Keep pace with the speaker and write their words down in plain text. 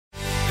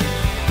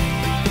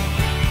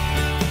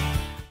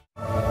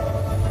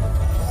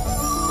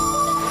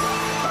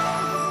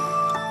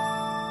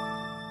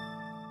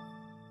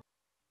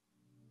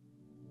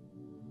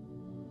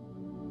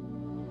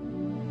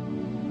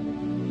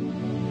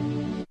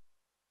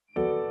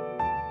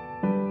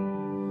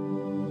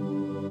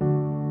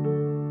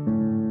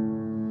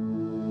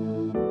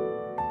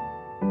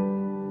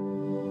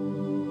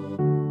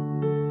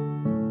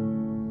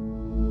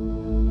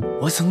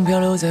我曾漂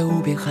流在无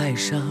边海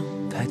上，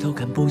抬头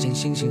看不见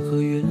星星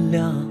和月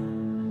亮。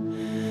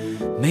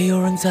没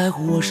有人在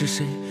乎我是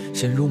谁，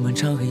陷入漫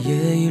长黑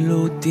夜，一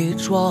路跌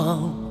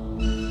撞。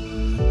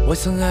我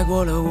曾爱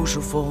过了无数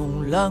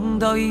风浪，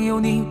倒影有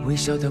你微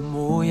笑的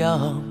模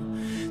样。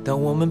当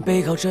我们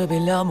背靠着背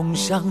聊梦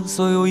想，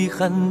所有遗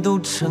憾都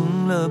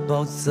成了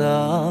宝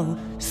藏。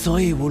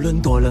所以无论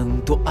多冷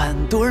多暗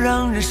多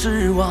让人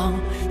失望，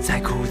再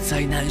苦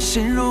再难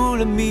陷入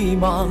了迷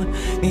茫，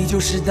你就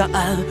是答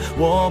案，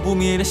我不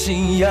灭的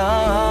信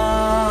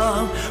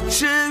仰。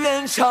只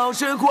愿朝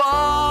着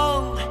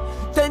光，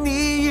带你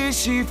一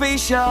起飞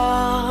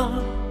翔，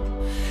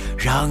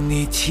让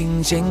你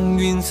听见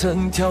云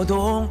层跳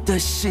动的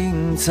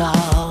心脏。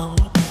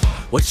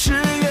我只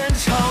愿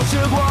朝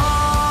着光，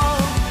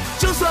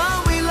就算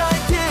未来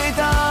跌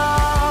宕，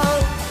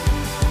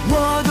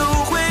我都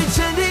会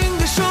坚定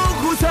地守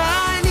护在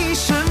你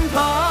身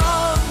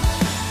旁，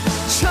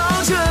朝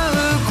着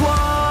光。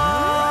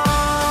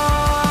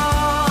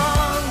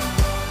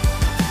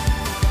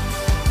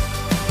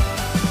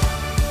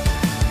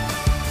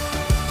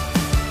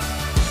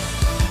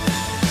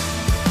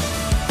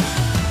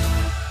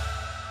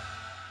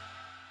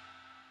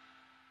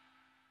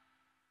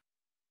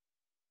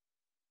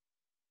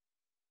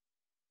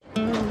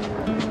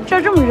这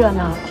儿这么热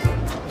闹，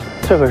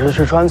这可是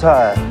吃川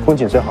菜风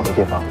景最好的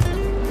地方，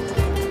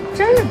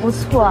真是不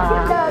错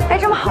啊！哎，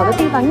这么好的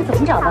地方你怎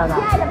么找到的？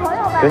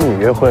跟你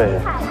约会，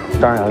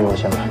当然要用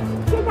心了。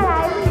接下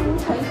来为您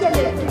呈现的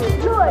是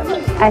落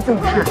日。哎，这么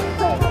看，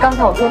刚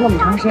才我坐那么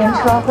长时间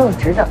车，都有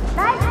值等。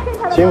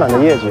今晚的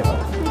业绩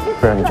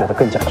会让你觉得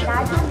更加值。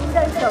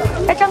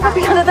哎，张哥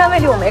平常在单位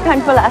里我没看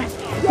出来，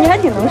你还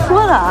挺能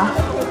说的啊。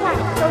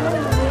都能与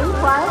您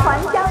环环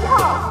相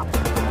扣。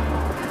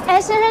哎，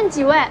先生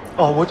几位？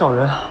哦，我找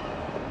人。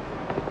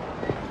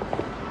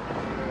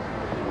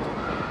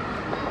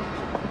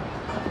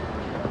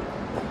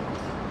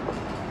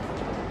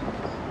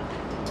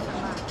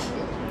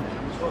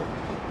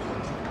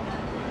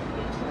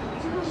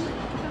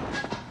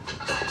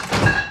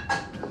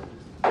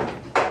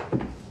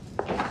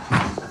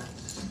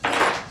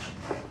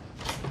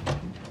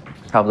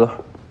差不多，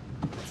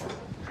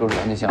收拾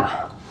完就行了。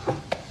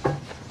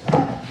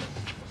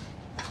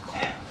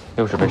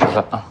60杯吃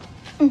饭啊。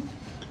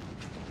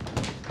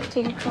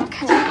这个桌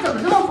看起来怎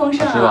么这么丰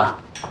盛啊？是吧？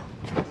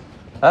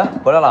哎，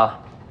回来了。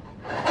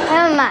朋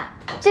友们，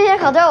这些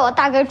可都是我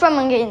大哥专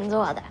门给你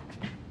做的。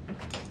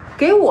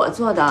给我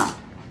做的？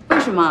为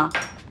什么？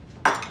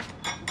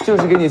就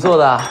是给你做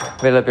的，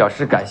为了表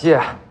示感谢。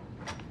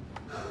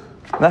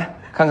来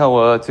看看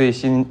我最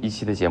新一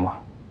期的节目。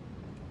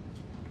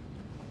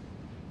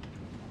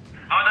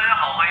大家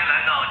好，欢迎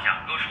来到蒋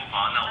哥厨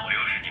房。那我又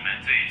是你们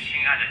最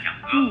亲爱的蒋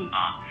哥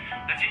啊。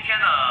那今天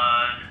呢，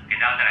给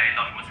大家带来一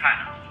道什么菜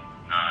呢？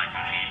就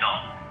是一道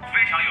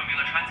非常有名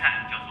的川菜，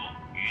叫做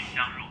鱼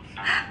香肉丝。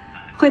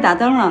会打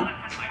灯了。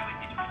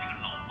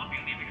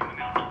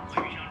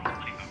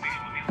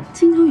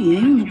镜头语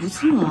言用的不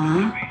错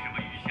啊，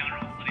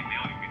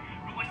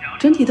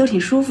整体都挺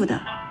舒服的，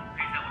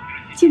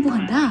进步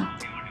很大。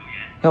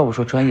要不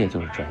说专业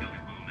就是专业，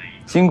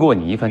经过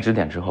你一番指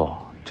点之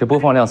后，这播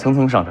放量蹭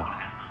蹭上涨。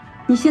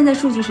你现在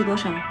数据是多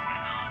少？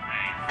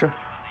这儿，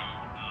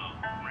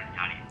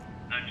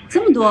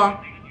这么多？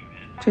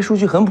这数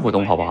据很普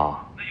通，好不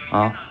好？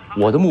啊，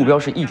我的目标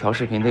是一条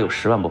视频得有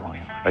10万播放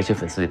量，而且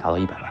粉丝得达到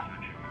100万。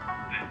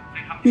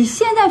你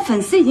现在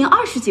粉丝已经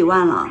20几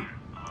万了。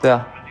对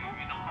啊。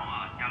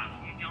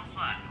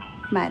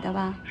买的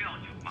吧？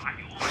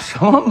什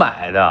么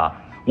买的？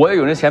我也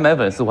有人钱买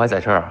粉丝，我还在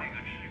这儿。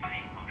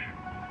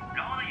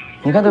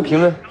你看这评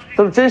论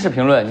都是真实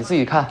评论，你自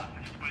己看。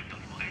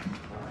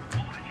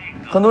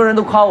很多人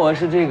都夸我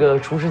是这个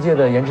厨师界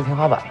的颜值天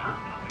花板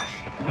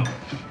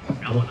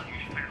呢。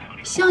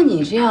像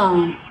你这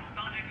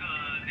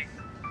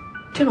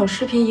种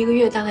视频，一个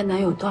月大概能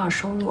有多少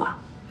收入啊？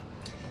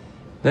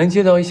能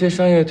接到一些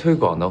商业推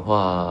广的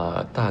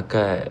话，大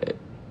概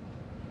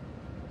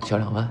小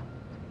2万。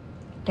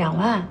2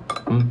万？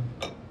嗯，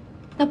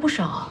那不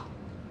少。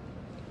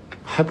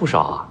还不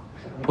少啊！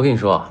我跟你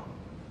说，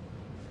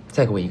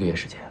再给我1个月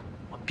时间，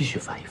我必须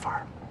翻一番。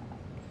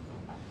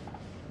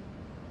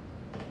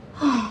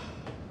啊，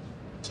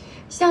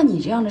像你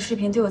这样的视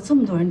频都有这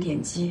么多人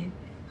点击，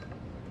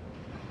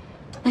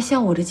那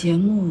像我的节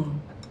目，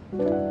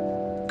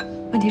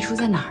问题出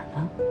在哪儿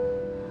呢？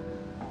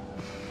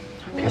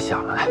别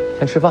想了，来，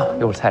先吃饭，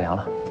一会儿菜凉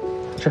了，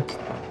吃。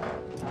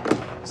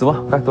子墨，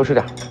快多吃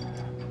点。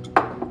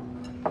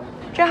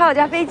这还有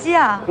架飞机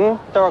啊！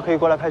待会儿可以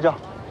过来拍照。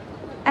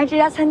哎，这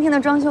家餐厅的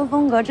装修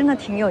风格真的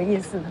挺有意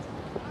思的。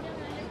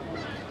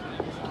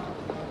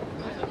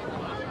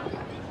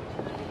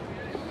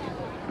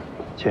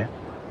请。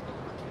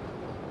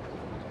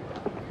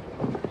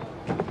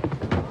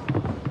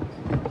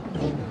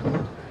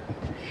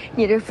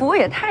你这服务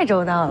也太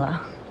周到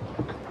了。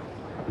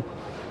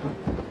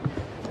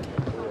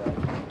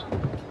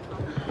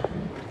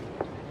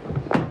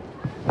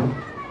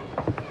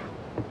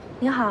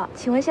您好，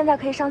请问现在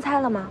可以上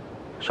菜了吗？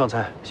上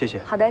菜，谢谢。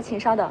好的，请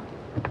稍等。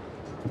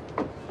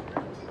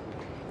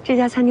这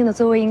家餐厅的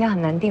座位应该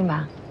很难订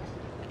吧？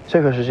这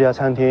可是这家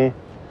餐厅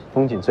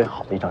风景最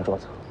好的一张桌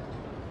子。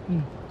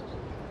嗯，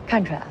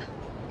看出来了。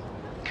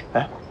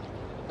哎，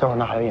待会儿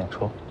那还有演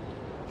出。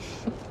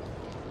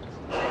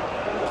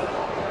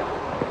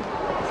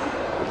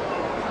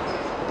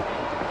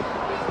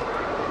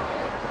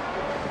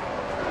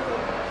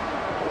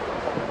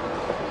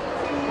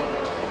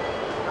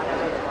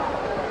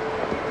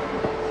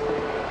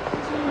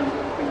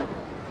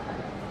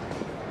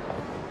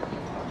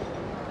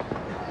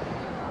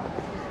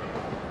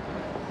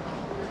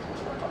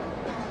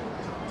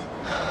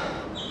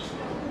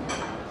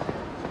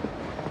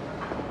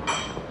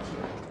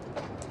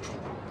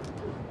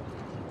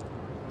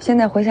现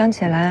在回想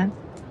起来，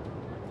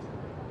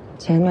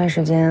前一段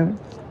时间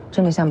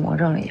真的像魔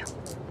怔了一样。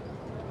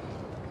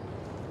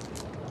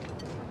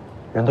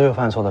人都有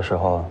犯错的时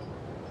候，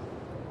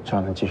只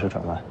要能及时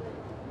转弯。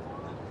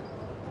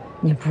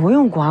你不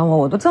用管我，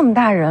我都这么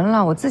大人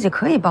了，我自己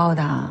可以包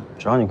的。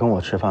只要你跟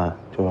我吃饭，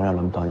就永远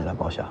轮不到你来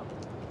包下。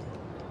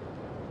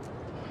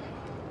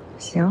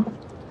行，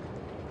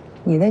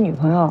你的女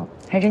朋友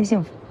还真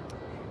幸福。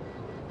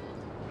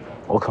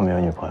我可没有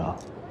女朋友。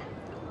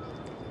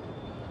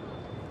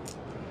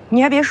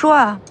你还别说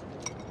啊，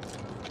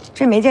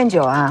这梅见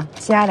酒啊，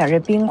加点这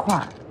冰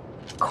块，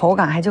口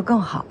感还就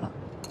更好了，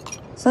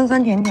酸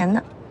酸甜甜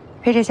的，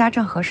配这虾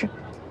正合适。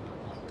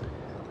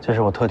这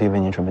是我特地为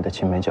你准备的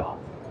青梅酒。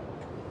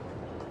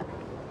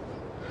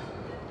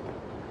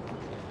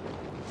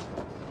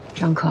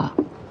张可，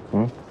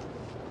嗯，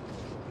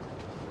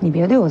你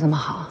别对我这么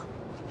好。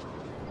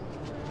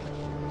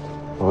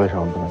我为什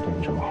么不能对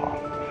你这么好？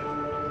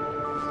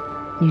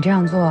你这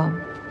样做，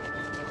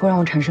会让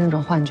我产生一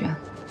种幻觉。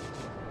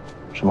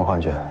什么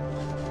幻觉？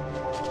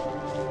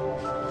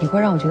你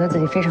会让我觉得自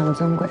己非常的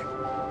尊贵，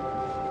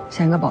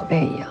像一个宝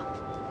贝一样，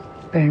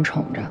被人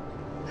宠着、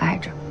爱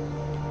着。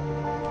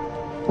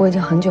我已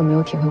经很久没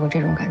有体会过这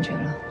种感觉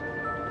了。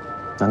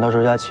难道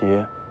周佳琪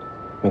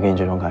没给你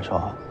这种感受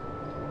啊？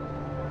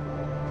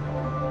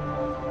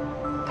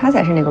他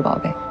才是那个宝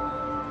贝。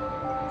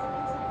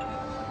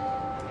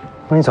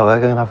那你早该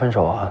跟他分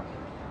手啊！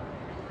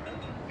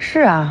是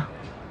啊，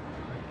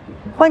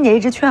欢姐一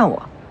直劝我，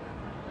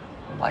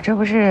我这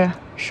不是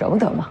舍不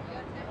得吗？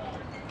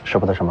舍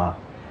不得什么？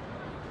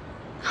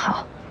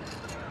好，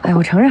哎，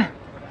我承认，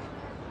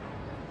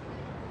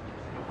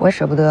我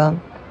舍不得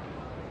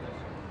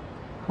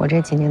我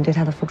这几年对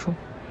他的付出。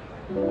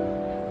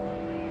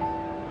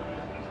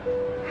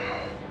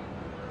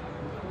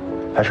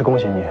还是恭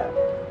喜你，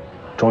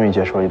终于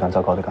结束了一段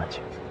糟糕的感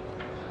情。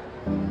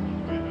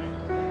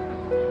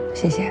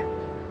谢谢。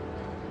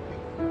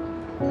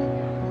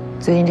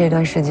最近这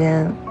段时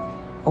间，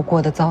我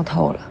过得糟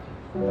透了。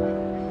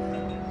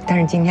但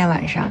是今天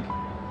晚上，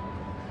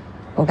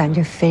我感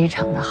觉非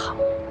常的好。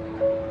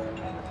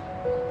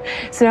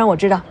虽然我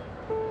知道，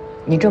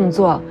你这么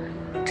做，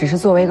只是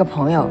作为一个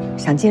朋友，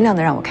想尽量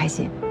的让我开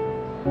心。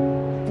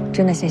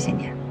真的谢谢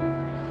你，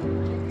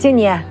敬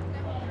你。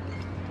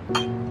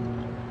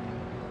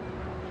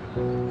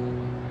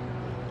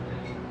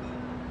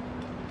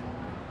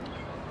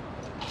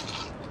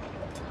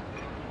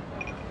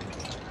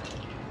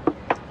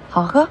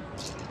好喝。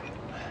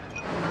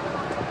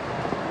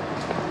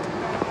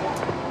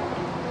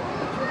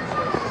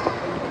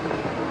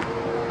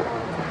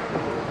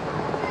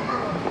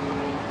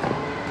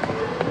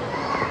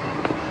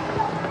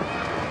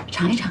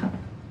尝一尝，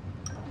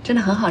真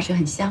的很好吃，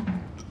很香。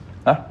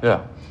哎，对了，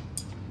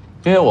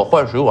因为我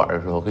换水管的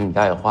时候跟你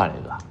大爷换了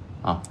一个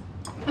啊。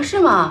啊，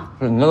是吗？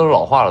是你那都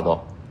老化了都。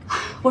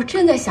我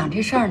正在想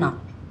这事儿呢。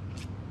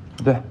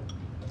对，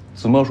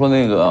子墨说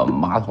那个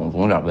马桶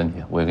总有点问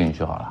题，我也给你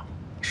修好了。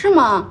是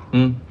吗？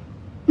嗯，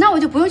那我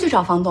就不用去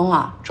找房东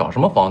了。找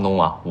什么房东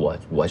啊？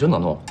我就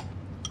能弄。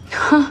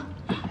哼。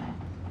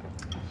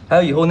还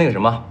有以后那个什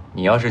么，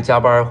你要是加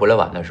班回来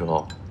晚的时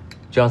候，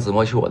就让子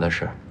墨去我那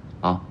吃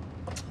啊。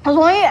我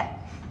同意。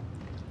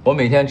我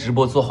每天直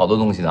播做好多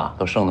东西呢，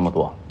都剩那么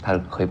多，他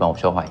可以帮我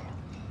消化一下。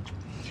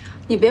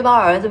你别把我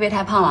儿子喂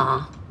太胖了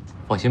啊！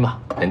放心吧，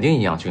肯定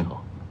营养均衡。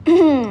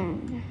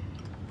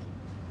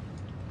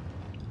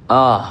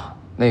啊，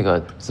那个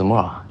子墨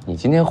啊，你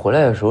今天回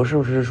来的时候是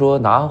不是说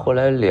拿回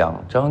来2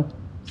张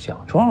奖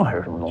状还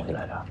是什么东西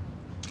来着？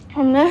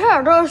我没事，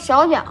都是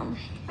小奖。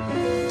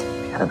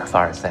别在那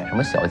凡尔赛，什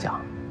么小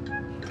奖？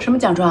什么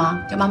奖状啊？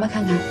给妈妈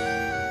看看。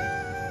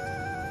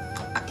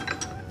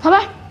好吧。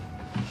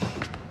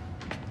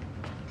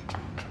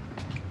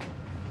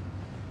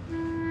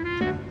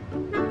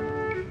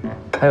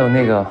还有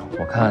那个，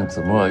我看子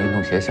墨运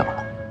动鞋小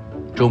了，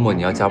周末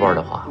你要加班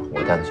的话，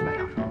我带他去买2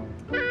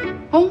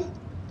双。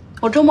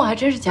我周末还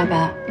真是加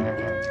班，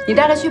你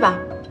带他去吧，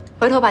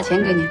回头把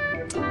钱给你。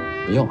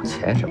不用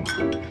钱什么，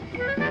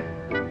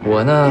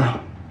我呢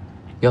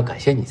要感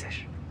谢你才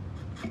是。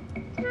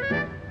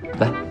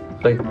来，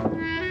喝一个。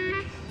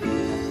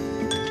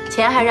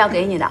钱还是要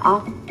给你的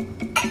啊。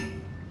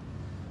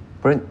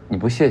不是你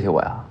不谢谢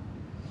我呀？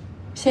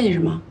谢谢什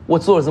么？我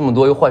做了这么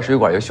多，又换水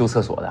管又修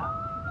厕所的。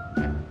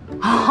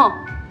哦，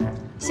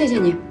谢谢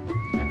你，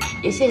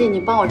也谢谢你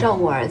帮我照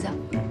顾我儿子。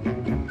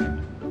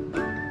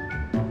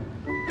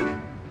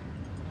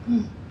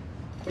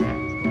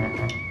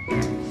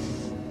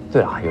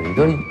对了，有一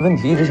个问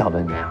题一直想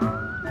问你啊，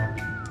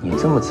你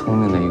这么聪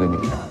明的一个女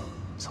人，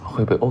怎么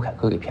会被欧凯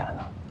哥给骗了呢？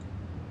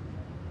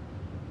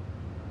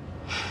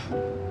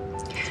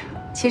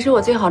其实我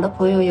最好的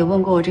朋友也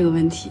问过我这个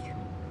问题。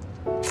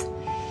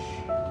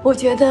我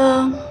觉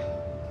得，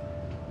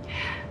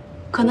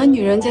可能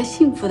女人在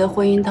幸福的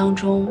婚姻当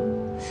中，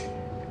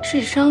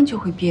智商就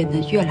会变得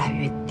越来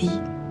越低。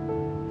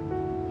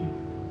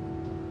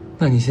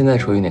那你现在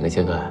处于哪个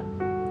阶段？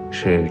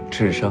是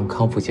智商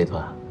康复阶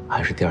段，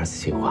还是第2次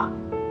进化？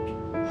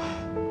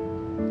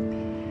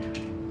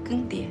更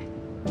迭。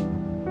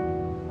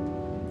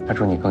那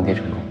祝你更迭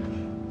成功。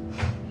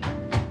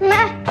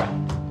来，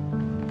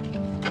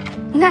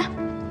你看，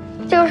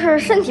这个是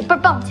身体倍儿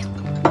棒奖，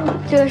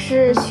这个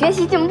是学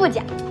习进步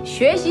奖。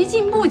学习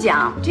进步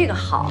奖，这个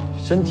好。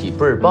身体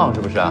倍儿棒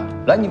是不是啊？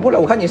来，你过来，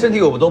我看你身体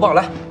有多棒。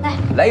来，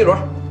来一轮，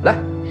来。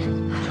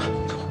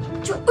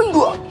哎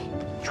呦，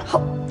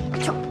好，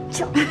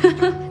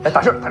来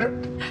打这，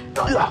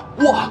哎呀，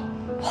哇，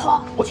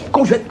好，我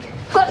勾拳，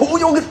我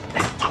有个，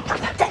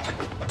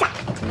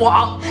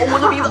哇，我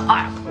的鼻子，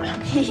哎，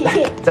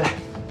再来，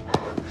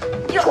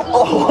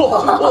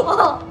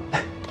哦，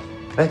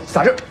来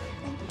打这，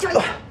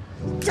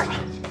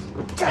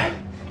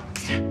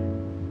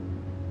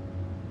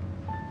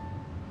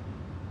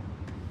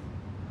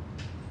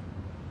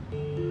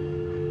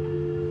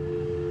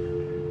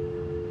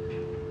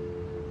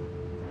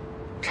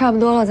差不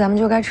多了，咱们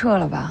就该撤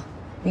了吧？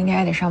明天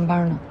还得上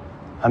班呢。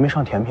还没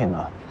上甜品呢。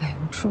哎，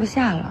我吃不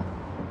下了。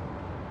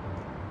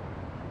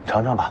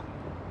尝尝吧，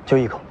就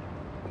一口，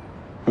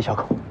一小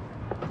口。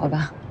好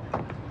吧。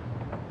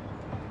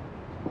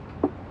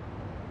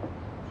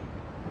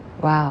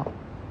哇哦，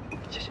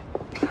谢谢。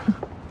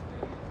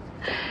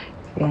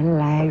原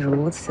来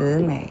如此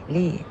美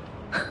丽。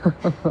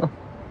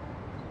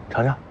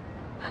尝尝。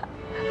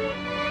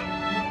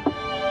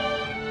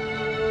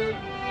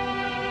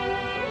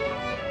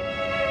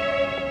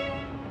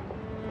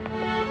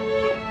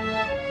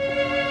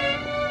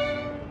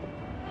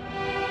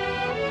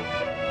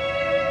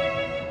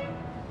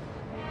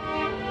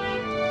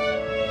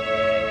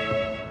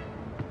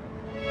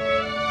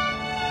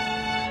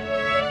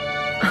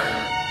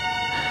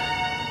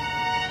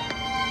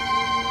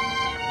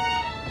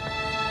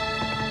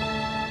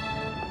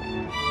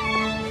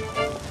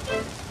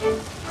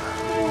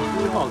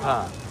好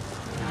看，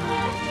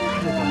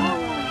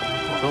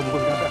走，我们过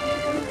去看看。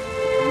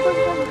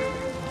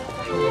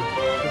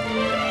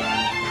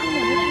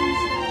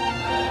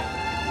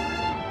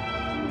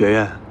圆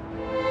圆，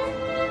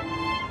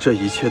这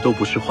一切都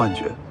不是幻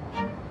觉，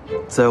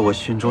在我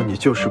心中你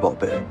就是宝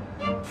贝，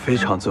非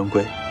常尊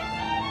贵，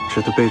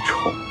值得被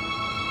宠、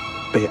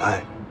被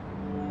爱。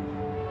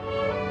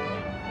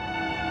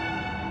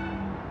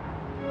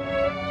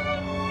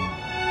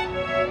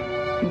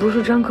不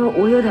是张哥，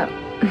我有点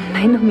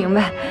没弄明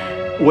白。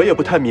我也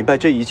不太明白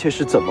这一切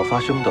是怎么发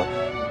生的，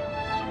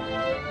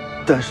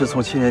但是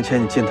从7年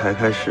前你进台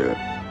开始，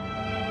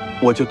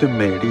我就对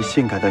美丽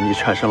性感的你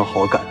产生了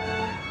好感。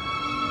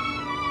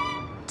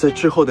在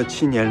之后的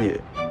7年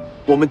里，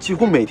我们几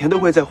乎每天都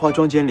会在化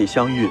妆间里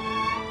相遇。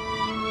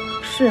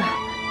是，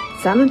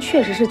咱们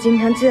确实是经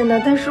常见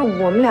的，但是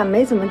我们俩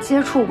没怎么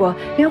接触过，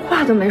连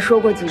话都没说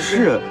过几句。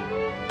是，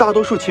大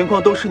多数情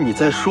况都是你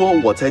在说，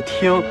我在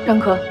听。张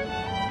可，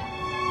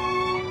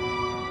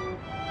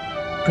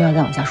不要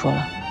再往下说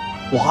了。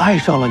我爱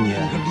上了你。你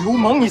个流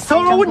氓，你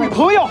骚扰我女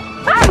朋友！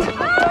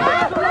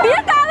别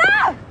打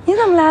了！你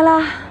怎么来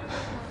了？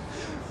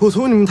我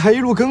从你们台一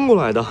路跟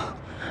过来的。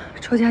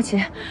周佳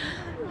琪，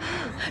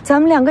咱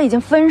们两个已经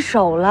分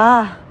手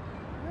了。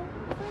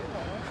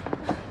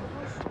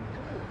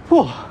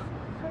不，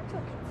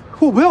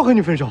我不要和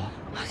你分手。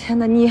天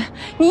哪，你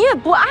也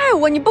不爱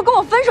我，你不跟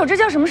我分手，这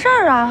叫什么事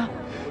儿啊？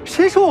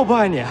谁说我不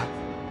爱你？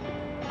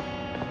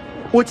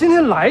我今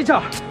天来这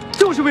儿，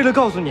就是为了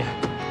告诉你，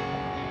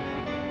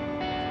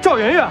赵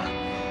圆圆，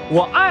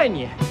我爱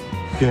你。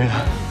圆圆，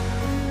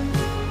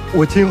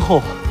我今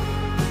后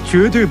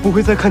绝对不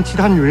会再看其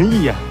他女人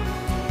一眼，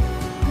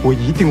我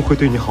一定会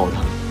对你好的。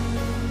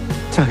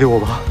嫁给我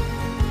吧，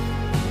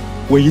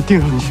我一定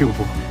让你幸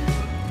福。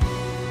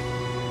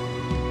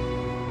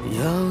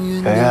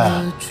圆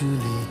圆，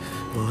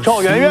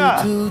赵圆圆。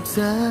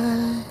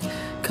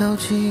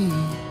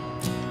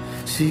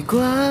习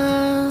惯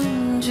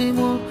寂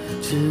寞，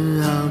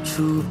只好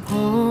触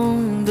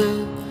碰的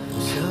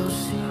小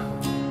心。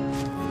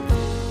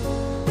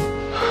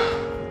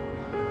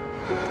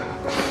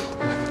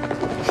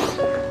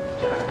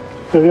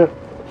圆圆。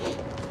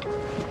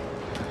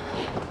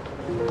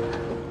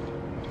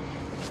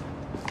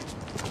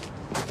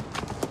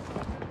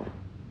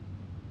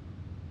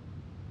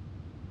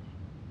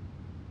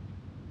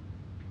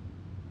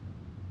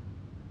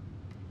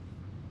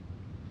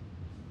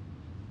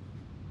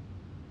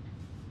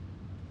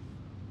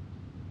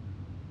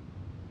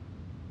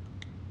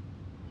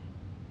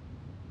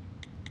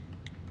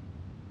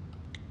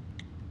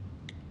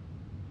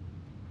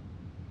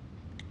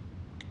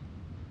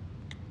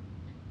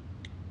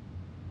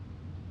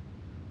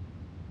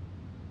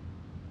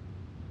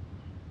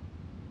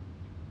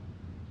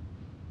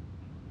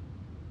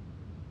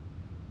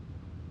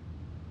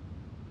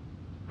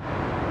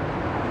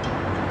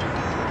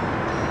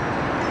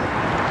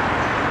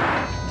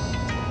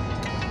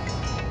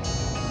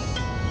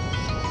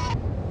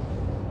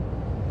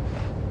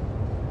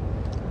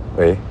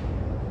喂，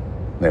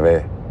哪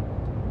位？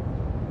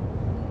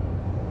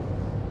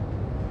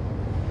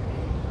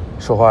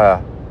说话呀。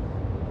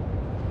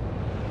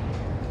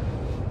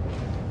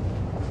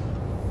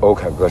欧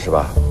凯哥是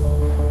吧？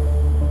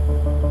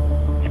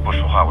你不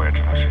说话我也知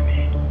道是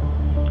你，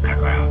凯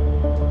哥呀。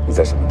你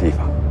在什么地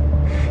方？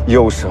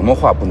有什么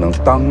话不能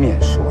当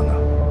面说呢？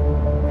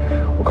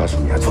我告诉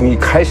你啊，从一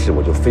开始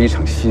我就非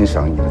常欣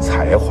赏你的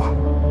才华，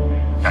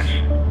但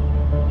是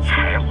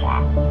才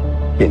华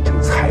变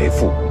成财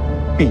富，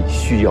必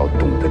须要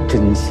懂得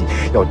珍惜，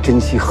要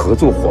珍惜合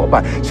作伙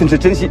伴，甚至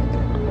珍惜……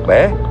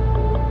喂。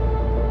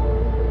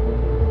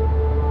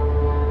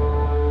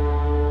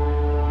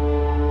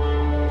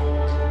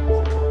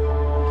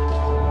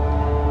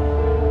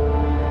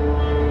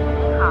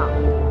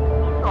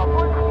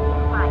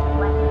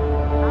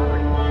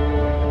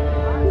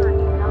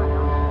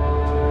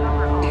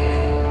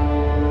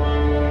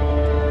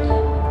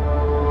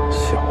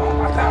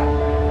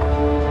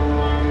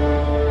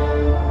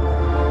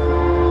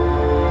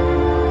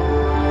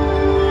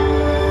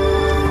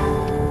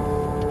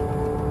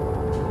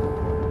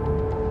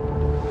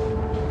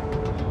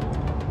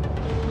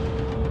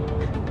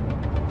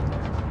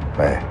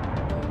喂，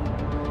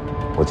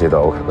我接到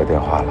欧凯哥电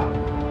话了，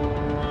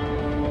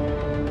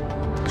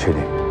确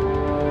定。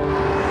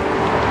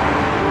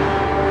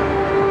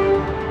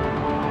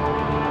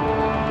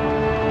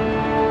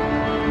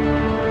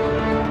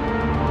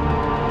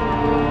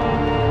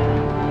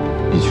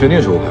你确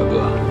定是欧凯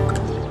哥？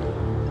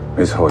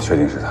没错，我确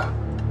定是他。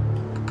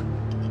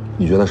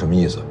你觉得什么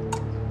意思？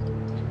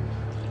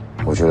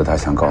我觉得他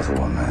想告诉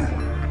我们，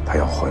他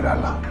要回来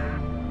了。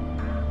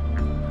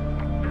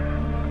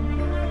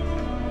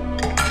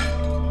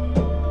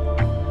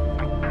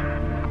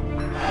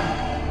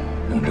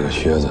让这个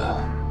靴子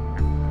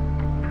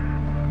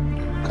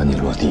赶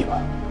紧落地吧。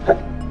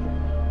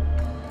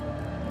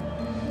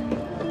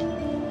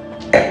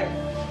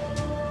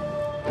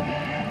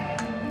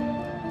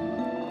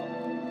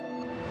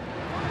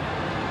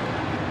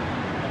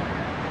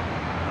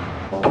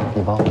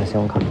你帮我的信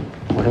用卡，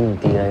我是你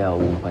第一任业务，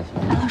没关系。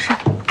老师，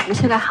一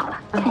切都好了。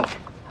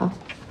好。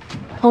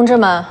同志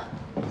们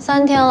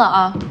，3天了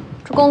啊，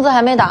这工资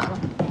还没打呢。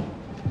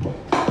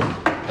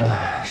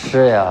哎，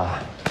是呀，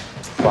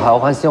我还要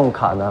还信用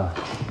卡呢。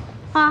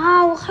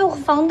啊，我还有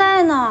房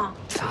贷呢。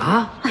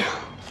啥？哎呀，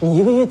你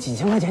一个月几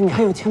千块钱，你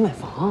还有钱买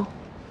房？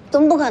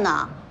怎么不可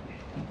能？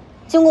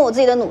经过我自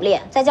己的努力，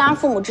再加上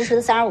父母支持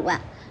的35万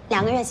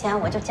，2个月前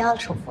我就交了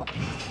首付。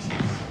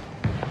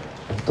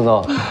东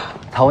东，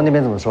台湾那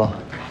边怎么说？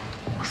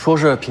说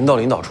是频道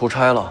领导出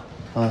差了，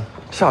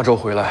下周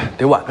回来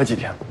得晚个几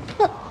天。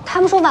那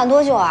他们说晚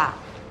多久啊？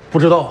不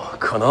知道，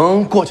可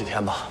能过几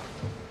天吧。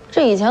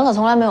这以前可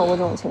从来没有过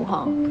这种情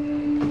况。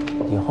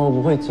以后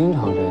不会经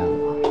常这样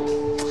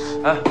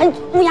吧？哎，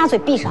乌鸦嘴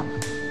闭上。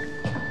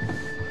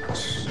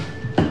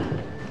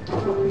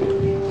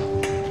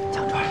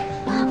蒋川，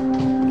来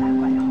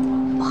管理好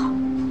吗？不好。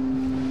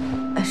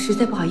实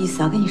在不好意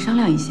思啊，跟你商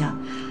量一下。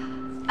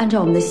按照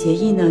我们的协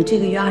议呢，这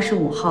个月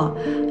25号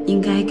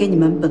应该给你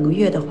们本个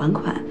月的还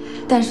款，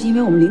但是因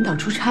为我们领导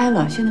出差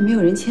了，现在没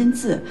有人签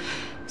字，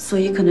所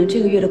以可能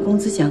这个月的工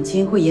资奖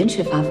金会延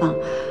迟发放，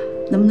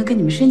能不能跟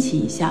你们申请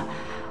一下？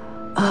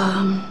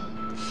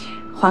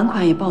还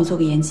款也帮我做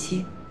个延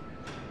期。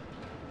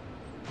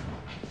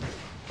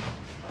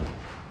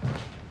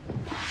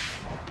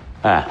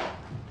哎，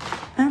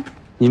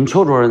你们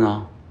邱主任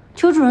呢？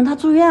邱主任他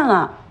住院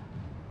了。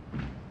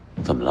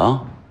怎么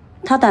了？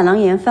他胆囊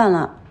炎犯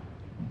了。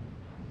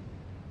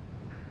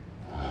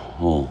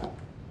哦。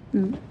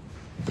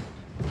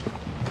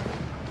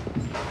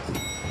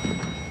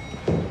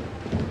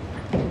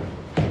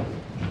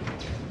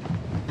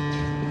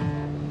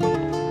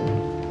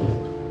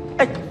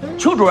哎，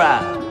邱主任，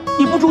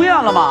你不住院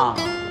了吗？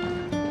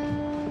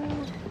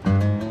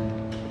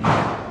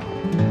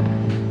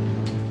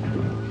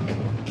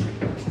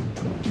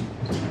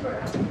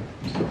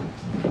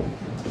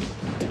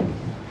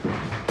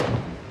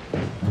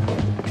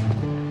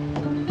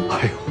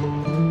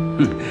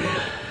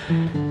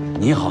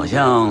你好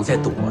像在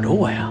躲着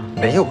我呀？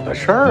没有的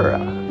事儿啊。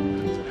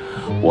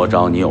我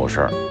找你有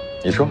事儿。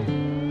你说。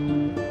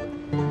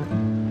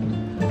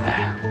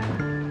哎，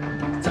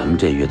咱们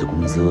这月的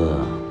工资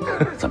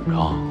怎么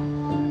着？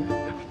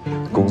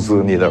工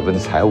资你得问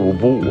财务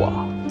部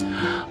啊。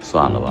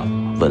算了吧，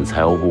问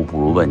财务部不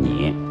如问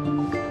你。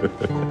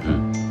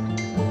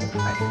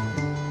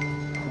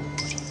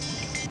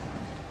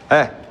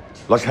哎，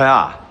老陈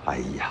啊，哎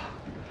呀，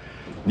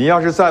你要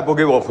是再不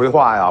给我回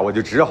话呀，我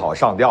就只好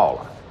上吊了。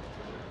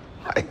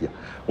哎呀，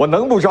我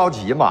能不着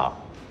急吗？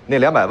那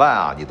200万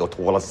啊，你都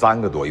拖了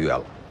3个多月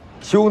了，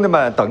兄弟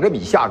们等着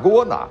米下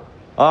锅呢。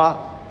啊，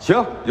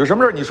行，有什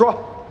么事你说，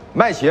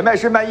卖血、卖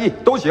肾、卖艺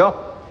都行。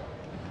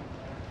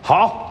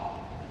好，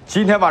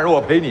今天晚上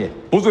我陪你，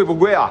不醉不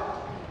归啊。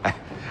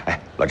哎，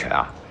老陈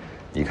啊，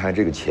你看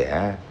这个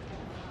钱，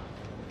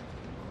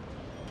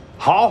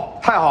好，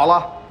太好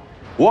了，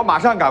我马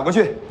上赶过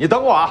去，你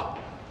等我啊。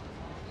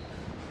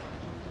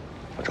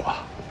老周啊，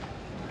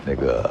那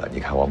个你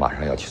看我马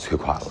上要去催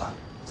款了。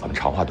咱们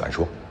长话短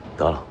说。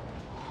得了，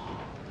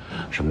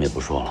什么也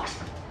不说了，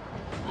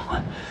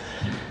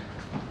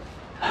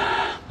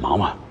忙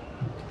吧，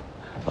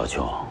老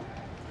邱，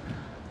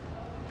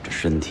这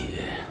身体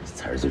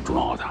才是最重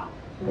要的。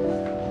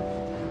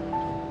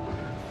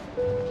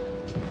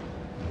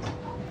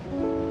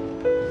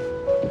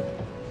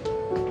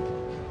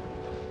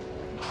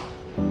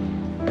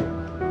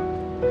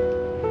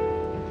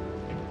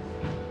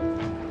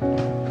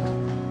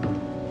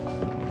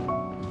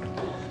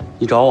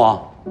你找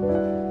我？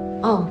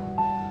哦，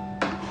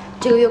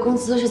这个月工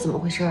资是怎么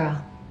回事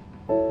啊？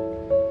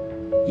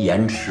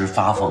延迟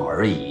发放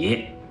而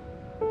已。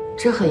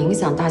这很影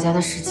响大家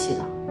的士气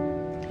的。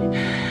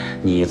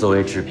你作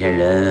为制片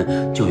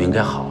人，就应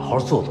该好好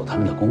做做他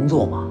们的工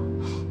作嘛。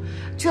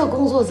这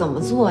工作怎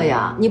么做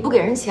呀？你不给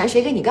人钱，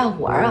谁给你干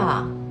活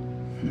啊？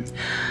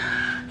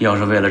要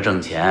是为了挣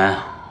钱，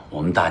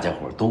我们大家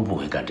伙都不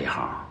会干这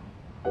行。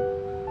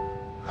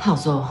老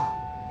邹，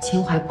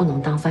情怀不能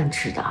当饭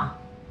吃的啊。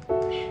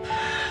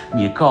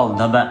你告诉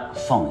他们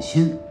放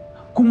心，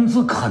工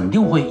资肯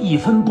定会一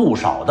分不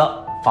少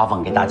的发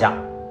放给大家。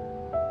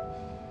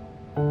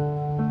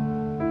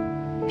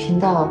频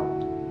道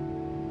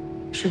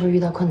是不是遇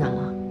到困难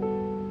了？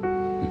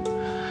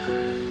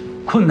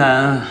困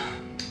难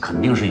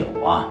肯定是有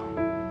啊，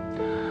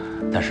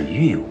但是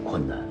越有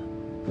困难，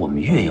我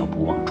们越要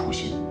不忘初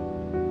心，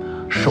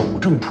守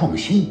正创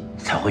新，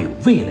才会有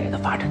未来的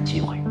发展机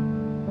会。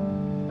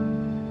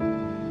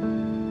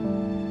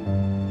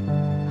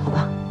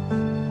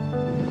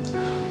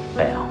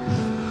白杨，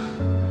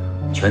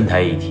全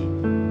台一体，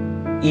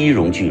一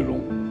荣俱荣，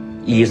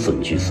一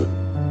损俱损，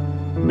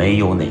没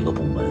有哪个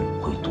部门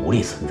会独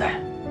立存在。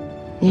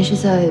您是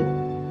在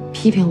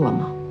批评我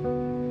吗？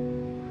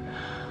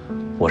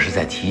我是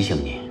在提醒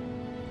你，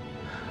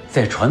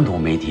在传统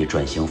媒体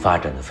转型发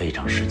展的非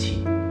常时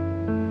期，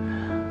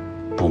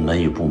部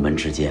门与部门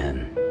之间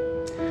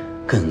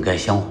更该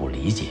相互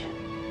理解、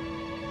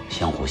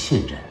相互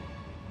信任、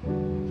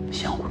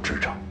相互支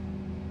撑。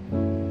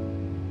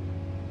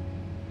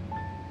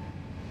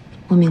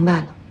我明白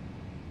了。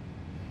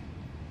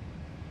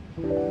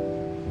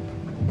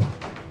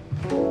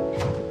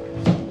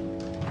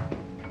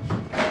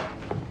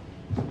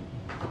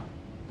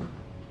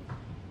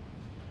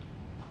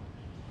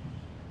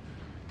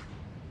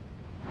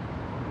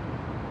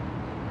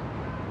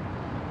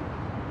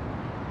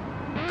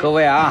各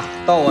位啊，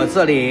到我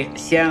这里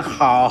先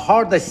好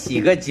好的洗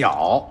个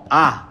脚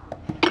啊，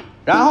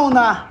然后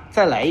呢，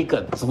再来一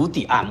个足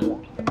底按摩。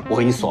我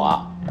跟你说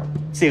啊，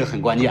这个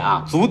很关键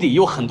啊，足底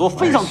有很多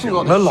非常重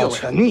要的穴位。老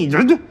陈，你这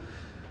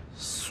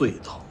碎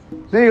头。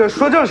那个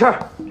说正事儿，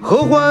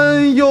合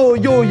欢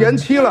又延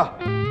期了，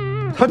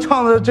他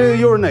唱的这个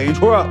又是哪一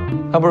出啊？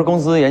他不是工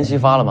资延期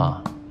发了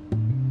吗？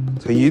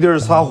他一定是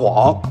撒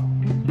谎。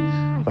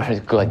不是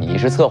哥，你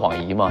是测谎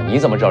仪吗？你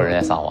怎么知道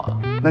人家撒谎？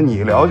那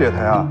你了解他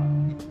呀？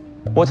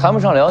我谈不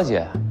上了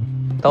解，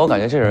但我感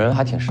觉这人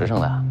还挺实诚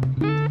的。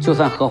就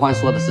算何欢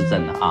说的是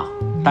真的啊，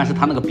但是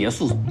他那个别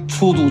墅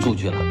出租出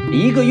去了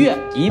，1个月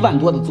1万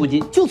多的租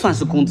金，就算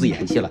是工资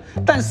延期了，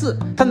但是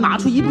他拿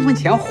出一部分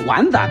钱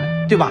还咱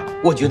们，对吧？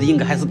我觉得应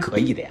该还是可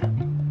以的呀。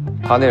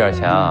他那点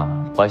钱啊，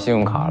还信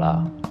用卡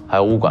了，还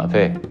有物管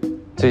费。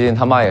最近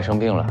他妈也生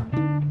病了，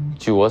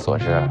据我所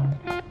知，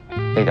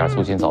那点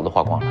租金早都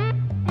花光了。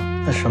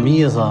那什么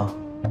意思啊？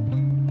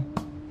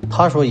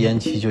他说延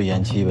期就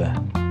延期呗。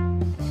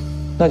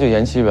那就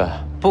延期呗。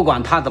不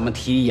管他怎么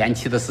提延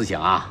期的事情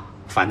啊，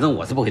反正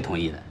我是不会同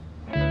意的。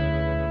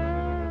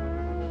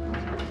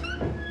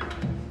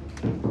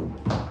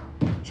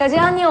小晶，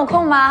你有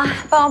空吗？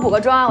帮我补个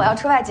妆，我要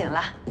出外景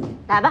了。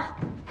来吧。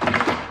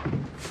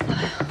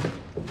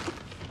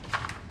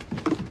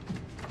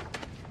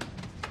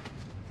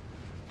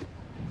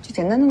就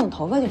简单弄弄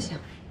头发就行。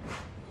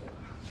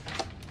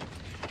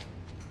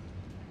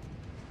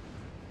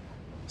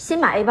新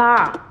买一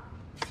包。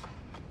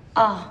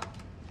哦。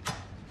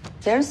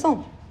别人送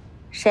的，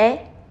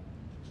谁？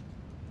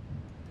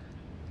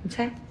你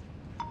猜？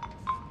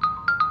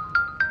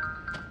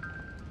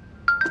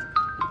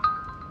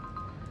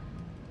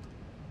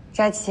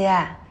佳琪。喂，圆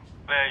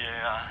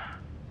圆。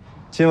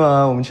今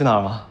晚我们去哪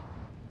儿啊？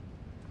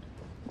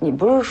你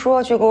不是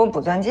说去给我补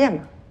钻戒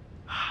吗？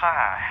嗨，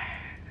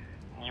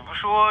你不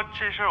说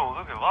这事儿我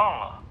都给忘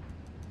了。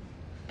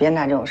别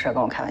拿这种事儿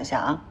跟我开玩笑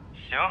啊！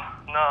行，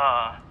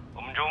那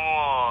我们周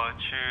末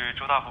去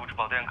周大福珠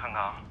宝店看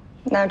看啊。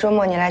那周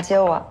末你来接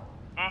我。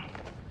嗯，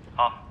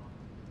好。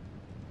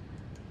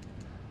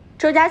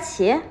周佳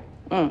琪。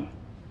嗯。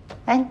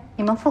哎，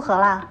你们复合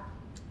了？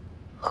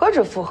何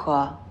止复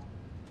合，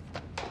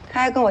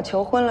他还跟我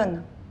求婚了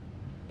呢。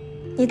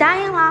你答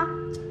应了？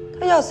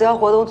他要死要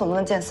活的，我总不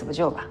能见死不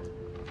救吧？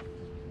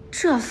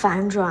这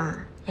反转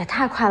也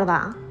太快了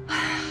吧！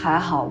还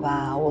好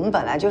吧，我们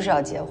本来就是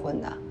要结婚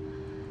的，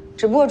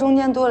只不过中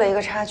间多了一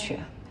个插曲。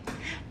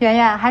圆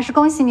圆，还是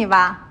恭喜你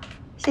吧。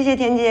谢谢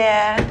田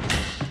姐。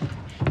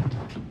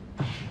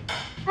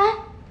哎，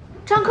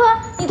张科，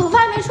你头发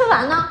还没吹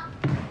完呢。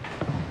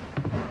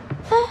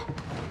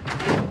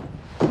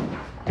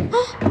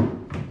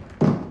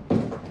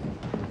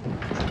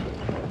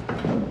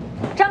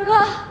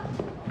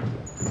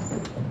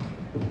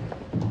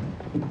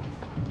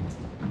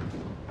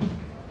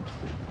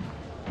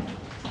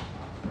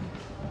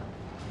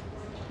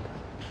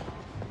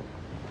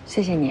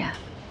谢谢你。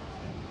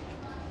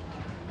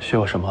谢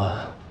我什么？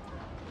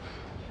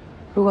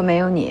如果没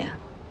有你，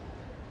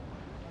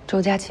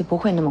周佳琪不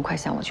会那么快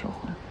向我求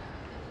婚。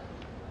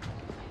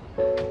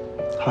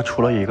他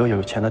除了一个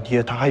有钱的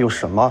爹，他还有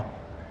什么？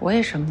我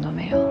也什么都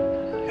没有。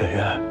圆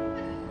圆，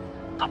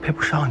他配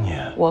不上你。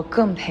我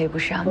更配不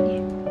上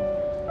你。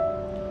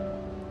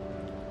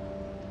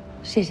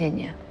谢谢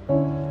你，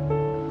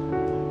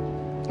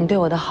你对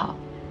我的好，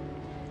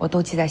我都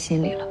记在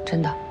心里了，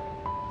真的。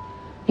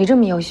你这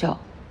么优秀，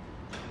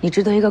你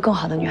值得一个更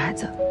好的女孩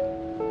子。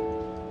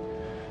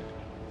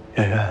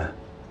圆圆，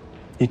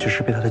你只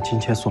是被他的金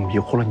钱所迷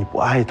惑了，你不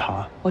爱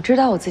他。我知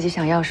道我自己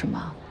想要什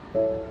么。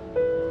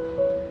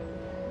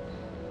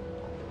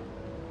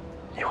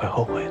你会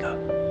后悔的。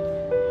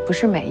不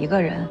是每一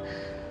个人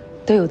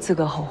都有资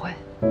格后悔。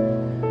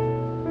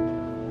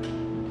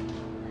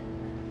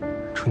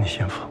祝你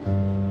幸福。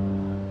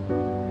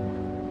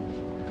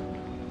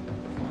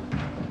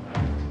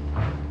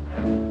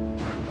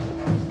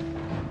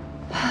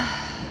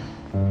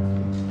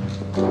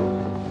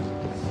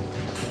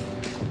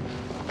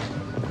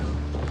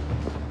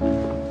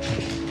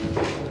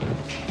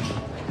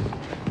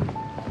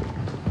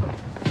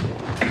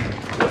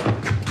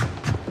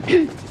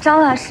张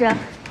老师，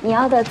你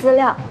要的资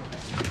料。啊。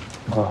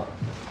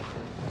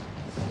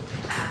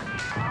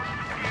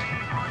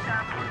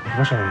什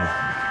么声音？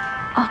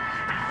哦，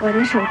我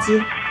的手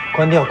机。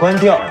关掉，关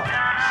掉。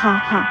好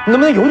好。你能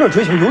不能有点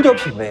追求，有点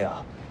品味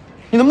啊？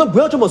你能不能不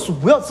要这么俗，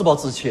不要自暴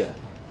自弃？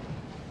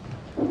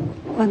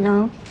我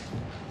能。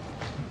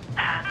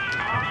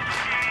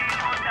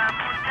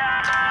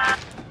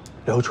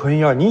刘春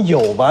燕，你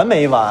有完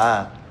没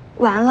完？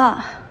完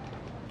了。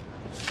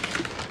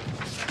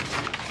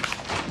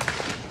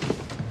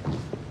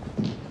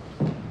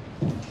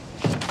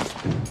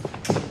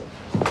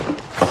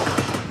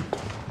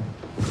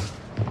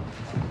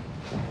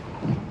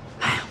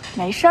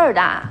没事儿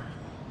的。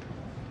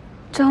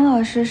张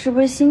老师是不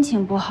是心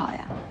情不好呀？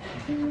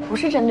不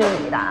是针对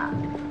你的。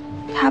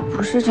他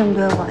不是针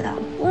对我的。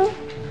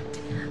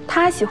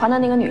他喜欢的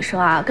那个女生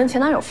啊，跟前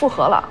男友复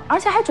合了，而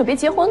且还准备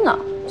结婚呢，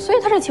所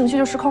以他这情绪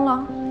就失控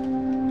了。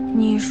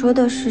你说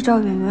的是赵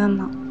媛媛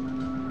吗？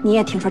你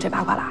也听说这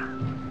八卦啦？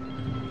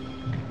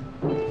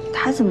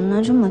他怎么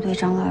能这么对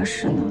张老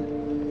师呢？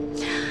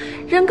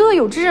人各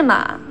有志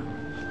嘛。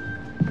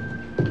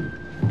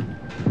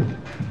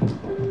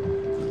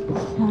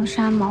黄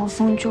沙毛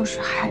峰就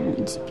是害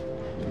人精。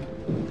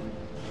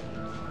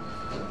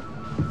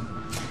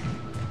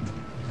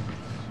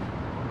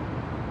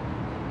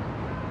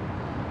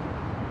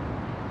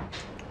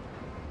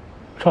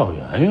赵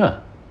媛媛，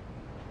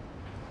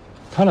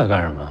她来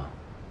干什么？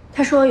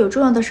他说有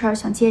重要的事儿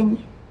想见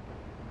你。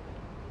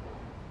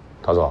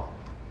陶总，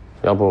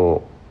要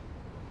不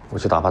我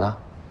去打发他？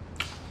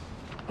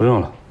不用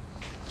了，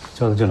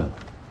叫他进来吧。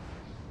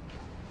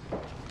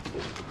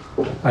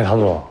哎，陶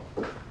总，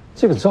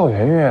这个赵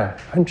媛媛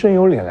还真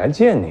有脸来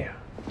见你啊！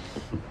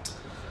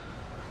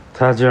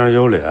他既然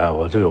有脸，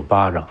我就有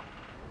巴掌。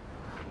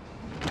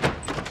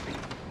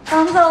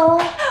王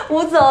总、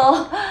吴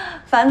总、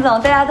樊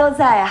总，大家都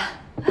在呀，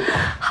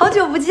好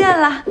久不见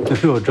了。哎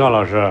呦，赵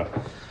老师，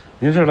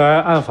您是来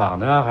暗访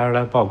的还是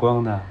来曝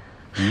光的？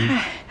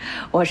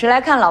我是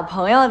来看老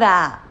朋友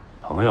的。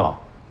朋友？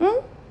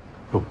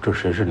哟，这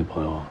谁是你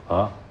朋友啊？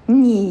啊？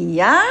你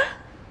呀？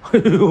哎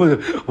呦，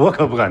我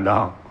可不敢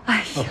当。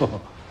哎呦，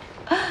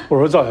我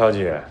说赵小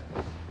姐，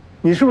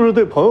你是不是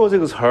对“朋友”这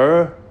个词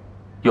儿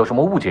有什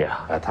么误解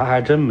啊？哎，他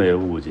还真没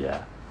误解，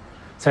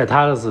在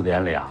他的字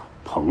典里啊，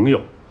朋友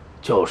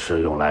就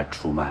是用来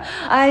出卖。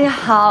哎呀，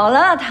好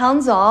了，唐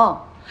总，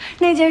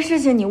那件事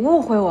情你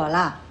误会我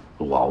了。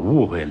我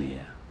误会你，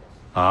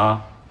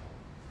啊？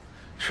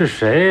是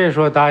谁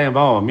说答应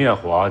帮我灭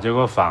火，结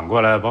果反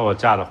过来把我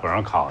架到火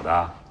上烤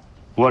的？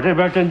我这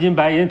边真金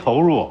白银投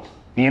入，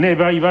你那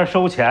边一边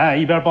收钱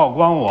一边曝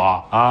光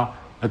我啊！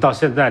到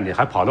现在你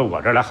还跑到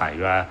我这儿来喊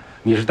冤，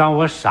你是当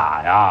我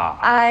傻呀？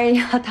哎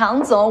呀，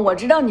唐总，我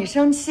知道你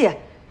生气，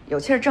有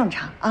气儿正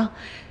常啊。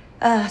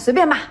随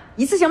便骂，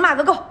一次性骂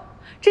个够。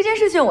这件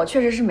事情我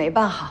确实是没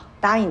办好，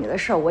答应你的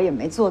事儿我也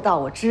没做到，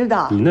我知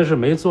道。你那是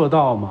没做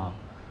到吗？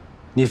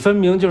你分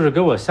明就是给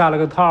我下了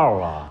个套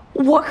啊！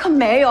我可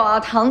没有啊，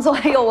唐总，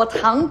哎呦，我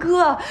堂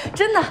哥，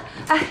真的，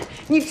哎，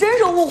你真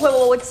是误会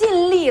我，我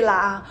尽力了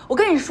啊！我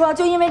跟你说，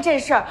就因为这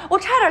事儿，我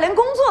差点连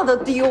工作都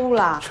丢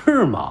了。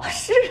是吗？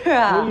是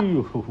啊。哎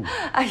呦，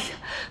哎呀，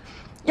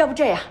要不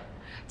这样，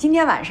今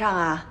天晚上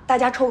啊，大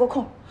家抽个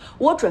空，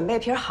我准备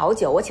瓶好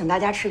酒，我请大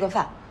家吃个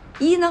饭。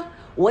一呢，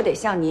我得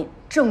向您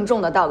郑重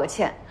的道个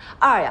歉；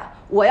二呀，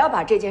我要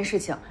把这件事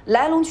情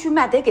来龙去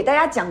脉得给大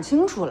家讲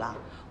清楚了。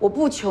我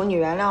不求你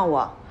原谅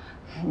我，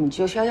你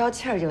就消消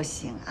气儿就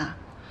行啊。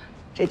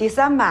这第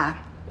三吧，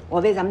我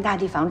为咱们大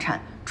地房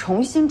产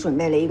重新准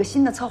备了一个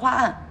新的策划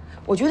案，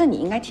我觉得你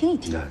应该听一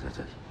听。对，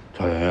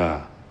赵媛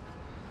媛，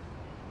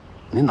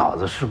你脑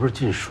子是不是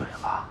进水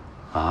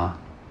了啊？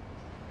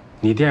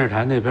你电视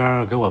台那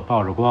边给我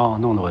曝着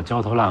光，弄得我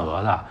焦头烂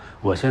额的，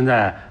我现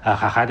在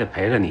还得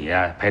陪着你，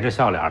陪着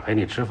笑脸陪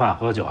你吃饭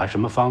喝酒，还什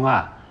么方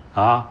案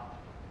啊？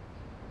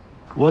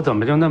我怎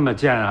么就那么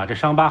贱啊？这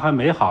伤疤还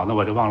没好呢，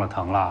我就忘了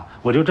疼了，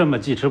我就这么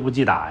记吃不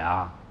记打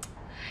呀？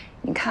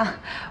你看，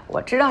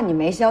我知道你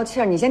没消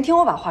气儿，你先听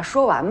我把话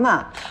说完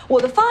嘛。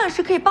我的方案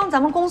是可以帮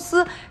咱们公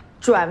司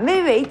转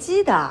危为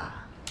机的。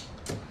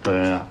周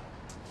圆圆，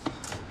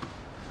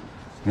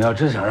你要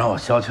真想让我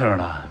消气儿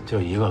呢，就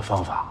一个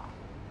方法。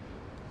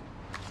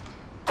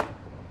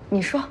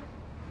你说。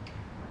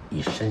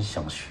以身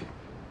相许。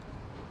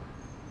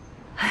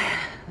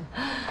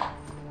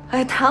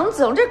哎，唐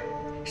总，这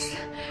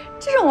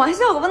种玩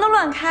笑可不能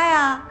乱开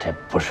啊！这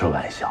不是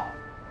玩笑，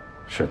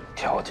是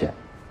条件。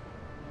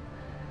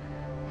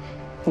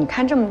你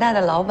看这么大的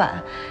老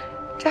板，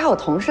这还有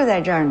同事在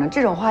这儿呢，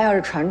这种话要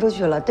是传出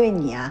去了，对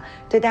你啊，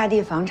对大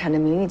地房产的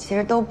名誉其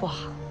实都不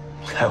好。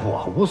哎，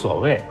我无所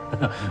谓，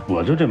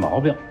我就这毛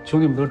病，兄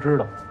弟们都知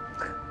道。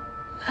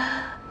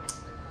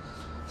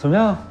怎么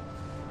样？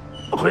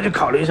回去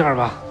考虑一下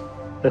吧。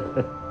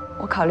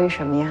我考虑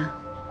什么呀？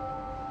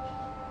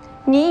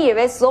你以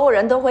为所有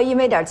人都会因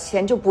为点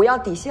钱就不要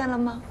底线了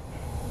吗？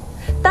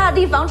大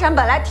地房产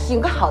本来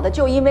挺好的，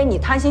就因为你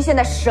贪心，现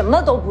在什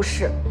么都不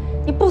是。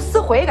你不思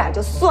悔改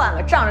就算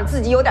了，仗着自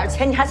己有点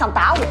钱，你还想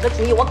打我的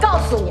主意？我告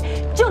诉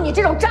你，就你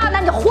这种渣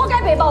男，你活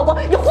该被曝光，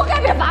你活该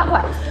被罚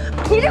款。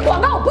你这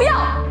广告我不要。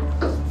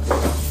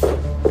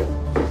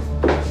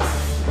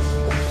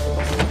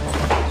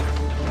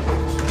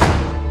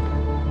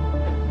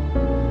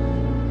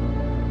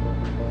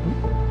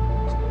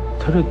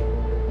他这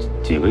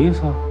几个意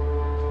思啊？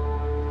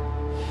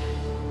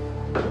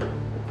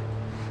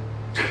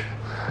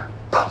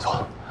唐总，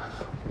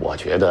我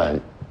觉得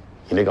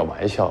你那个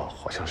玩笑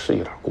好像是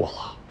有点过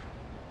了。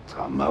怎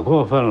么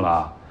过分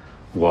了？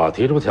我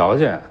提出条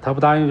件，他不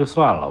答应就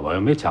算了，我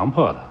又没强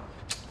迫他。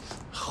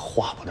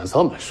话不能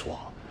这么说，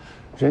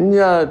人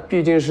家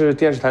毕竟是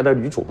电视台的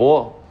女主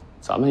播，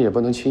咱们也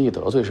不能轻易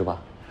得罪，是吧？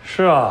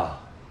是啊，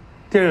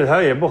电视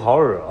台也不好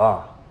惹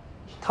啊。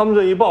他们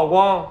这一曝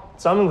光，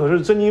咱们可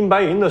是真金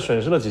白银的损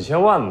失了几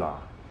千万呢。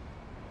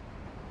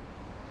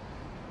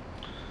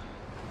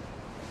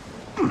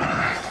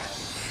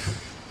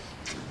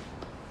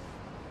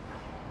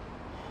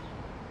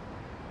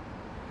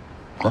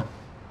啊，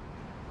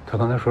他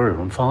刚才说是有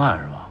什么方案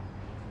是吧？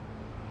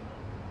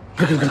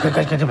赶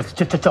紧把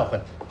他叫回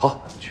来。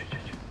好，去。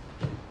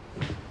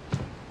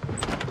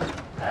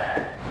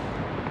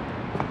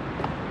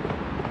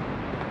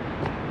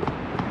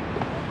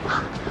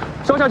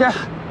张小姐，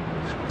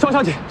张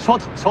小姐，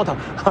稍等，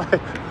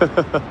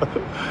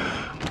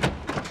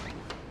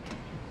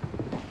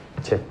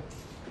请。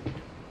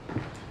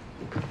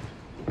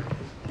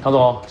唐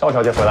总，赵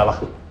小姐回来了。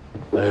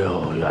哎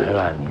呦，圆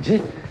圆，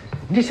你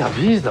这小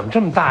脾气怎么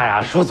这么大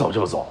呀？说走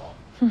就走。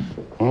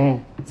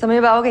怎么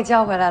又把我给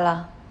叫回来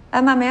了？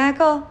挨骂没挨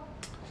够？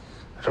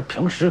这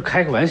平时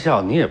开个玩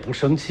笑你也不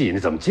生气，你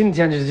怎么今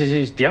天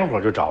这点火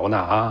就着呢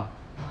啊？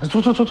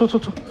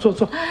坐，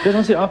别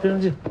生气啊，别生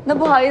气。那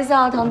不好意思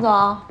啊，唐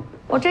总，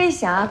我这一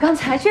想啊，刚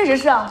才确实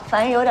是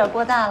反应有点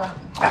过大了，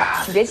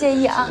你别介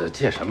意啊。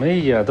介什么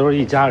意啊？都是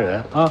一家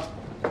人啊。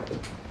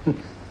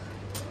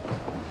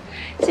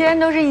既然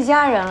都是一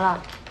家人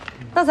了，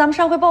那咱们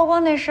上回曝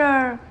光那事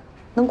儿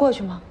能过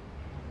去吗？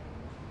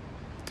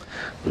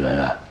圆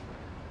圆，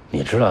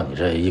你知道你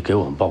这一给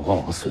我们曝光，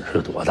我们损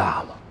失多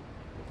大吗？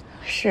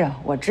是啊，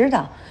我知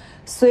道，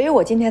所以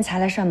我今天才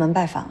来上门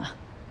拜访啊。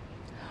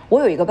我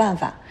有一个办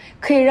法，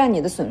可以让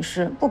你的损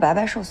失不白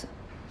白受损。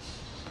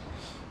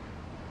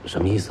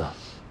什么意思啊？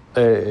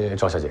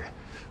赵小姐，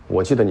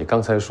我记得你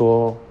刚才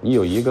说你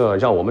有一个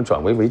让我们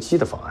转危为机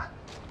的方案。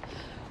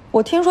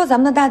我听说咱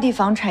们的大地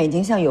房产已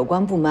经向有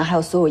关部门还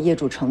有所有业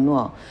主承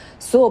诺，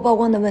所有曝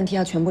光的问题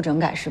要全部整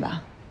改，是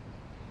吧？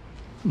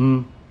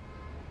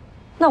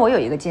那我有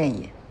一个建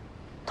议，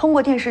通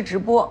过电视直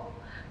播，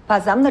把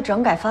咱们的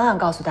整改方案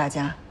告诉大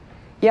家，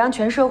也让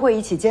全社会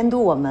一起监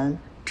督我们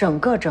整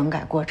个整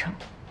改过程。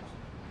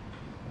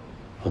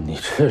你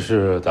这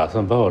是打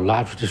算把我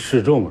拉出去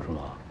示众是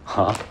吗？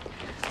啊？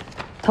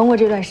通过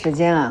这段时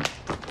间啊，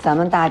咱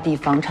们大地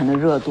房产的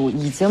热度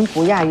已经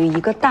不亚于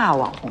一个大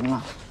网红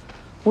了。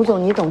吴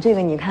总，你懂这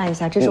个？你看一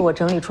下，这是我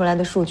整理出来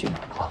的数据。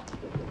好。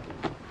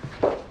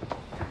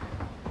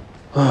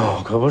哎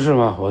呦，可不是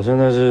嘛！我现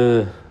在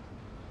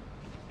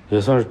也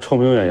算是臭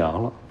名远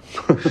扬了。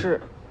是，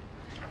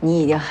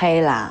你已经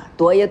黑了，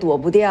躲也躲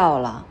不掉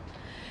了。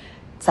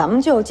咱们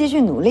就继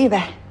续努力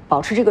呗，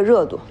保持这个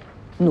热度。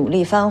努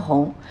力翻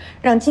红，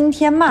让今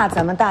天骂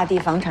咱们大地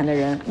房产的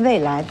人，未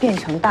来变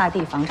成大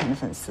地房产的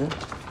粉丝。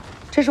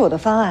这是我的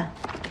方案，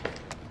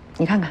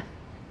你看看。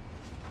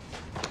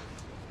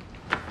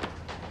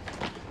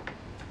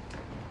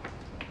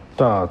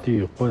大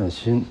地焕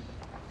新，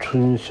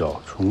春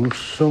晓重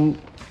生。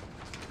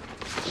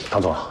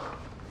唐总，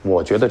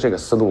我觉得这个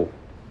思路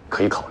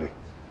可以考虑。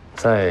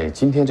在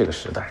今天这个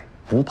时代，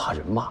不怕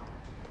人骂，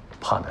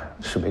怕的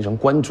是没人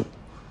关注。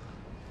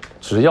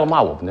只要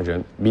骂我们的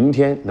人，明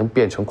天能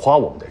变成夸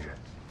我们的人，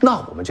那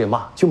我们这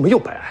骂就没有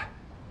白挨。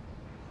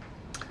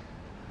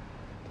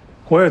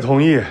我也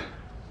同意。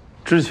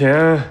之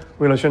前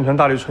为了宣传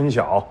大地春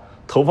晓，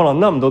投放了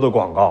那么多的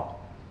广告，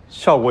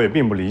效果也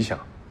并不理想。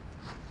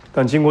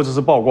但经过这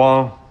次曝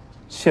光，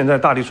现在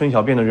大地春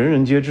晓变得人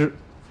人皆知。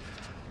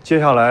接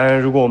下来，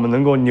如果我们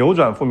能够扭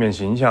转负面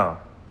形象，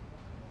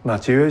那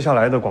节约下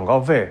来的广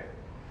告费，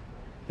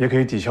也可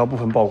以抵消部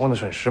分曝光的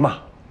损失嘛。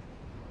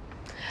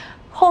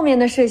后面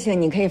的事情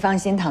你可以放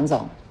心，唐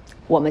总，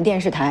我们电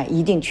视台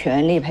一定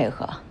全力配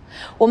合。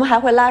我们还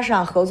会拉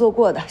上合作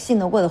过的、信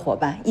得过的伙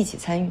伴一起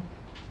参与。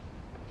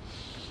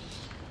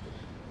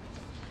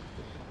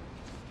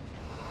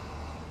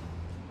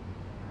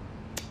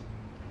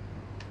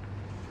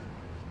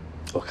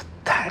我可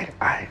太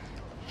爱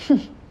你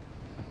了。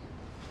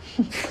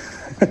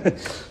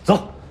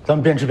走，咱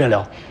们边吃边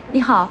聊。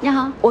你好，你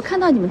好，我看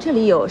到你们这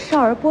里有少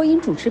儿播音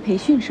主持培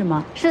训是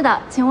吗？是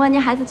的，请问您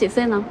孩子几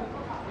岁呢？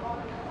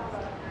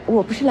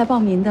我不是来报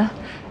名的，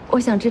我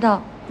想知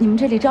道你们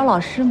这里招老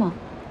师吗？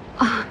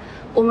啊，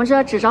我们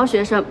这只招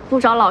学生，不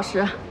招老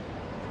师。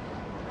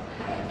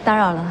打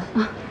扰了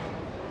啊，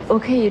我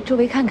可以周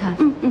围看看。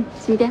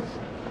请便。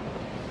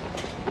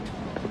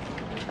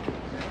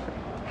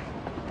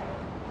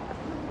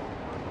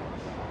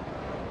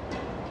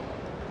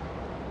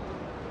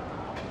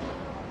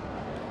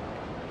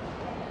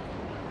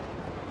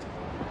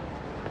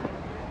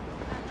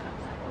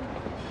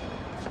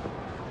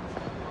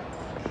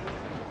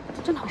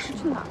这老师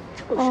去哪？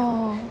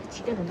哦，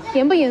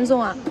严不严重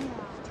啊？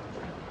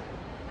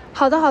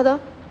好的，好的，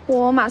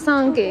我马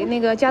上给那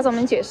个家长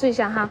们解释一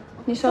下哈。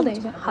你稍等一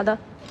下。好的。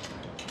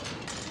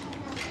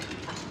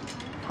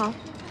好，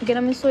你给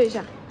他们说一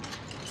下。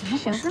怎么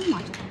回事嘛？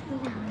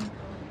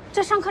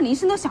这上课铃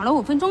声都响了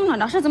5分钟了，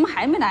老师怎么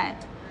还没来？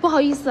不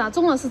好意思啊，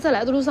钟老师在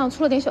来的路上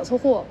出了点小车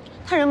祸。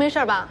他人没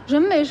事吧？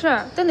人没事，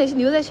但得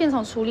留在现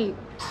场处理。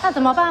那怎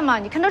么办嘛？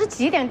你看都是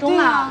几点钟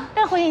了，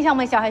这会影响我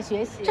们小孩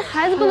学习。这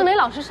孩子不能没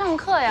老师上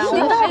课呀，我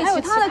们还有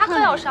其他课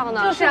要上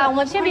呢。就是啊，我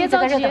们先别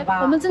着急，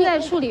我们正在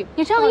处理。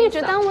你这样一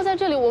直耽误在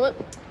这里，我们……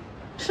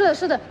是的，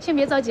是的，先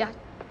别着急啊。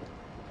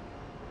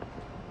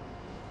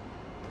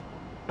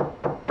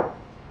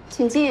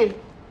请进。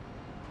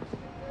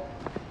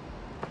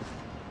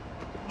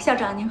校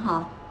长您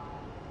好，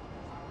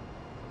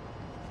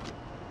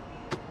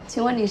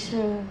请问你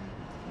是？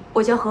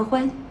我叫何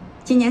欢，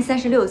今年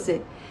36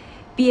岁。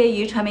毕业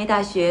于传媒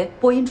大学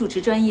播音主持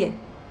专业，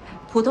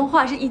普通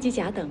话是1级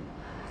甲等。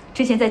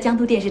之前在江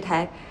都电视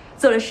台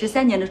做了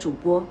13年的主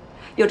播，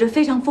有着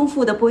非常丰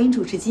富的播音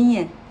主持经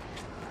验。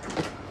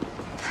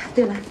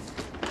对了，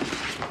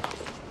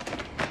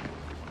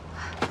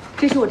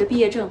这是我的毕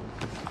业证，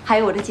还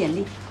有我的简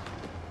历。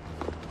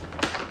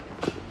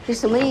是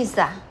什么意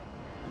思啊？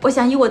我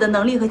想以我的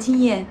能力和经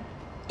验，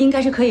应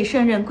该是可以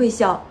胜任贵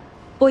校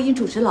播音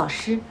主持老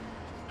师，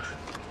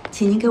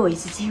请您给我一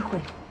次机会。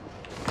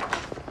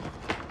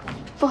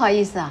不好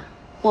意思啊，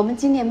我们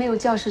今年没有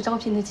教师招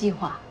聘的计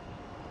划。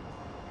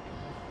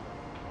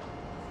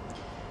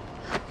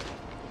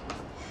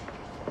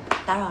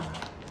打扰了。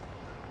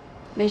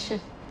没事。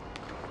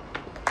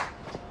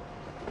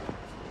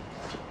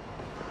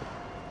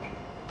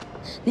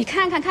你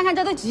看看，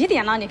这都几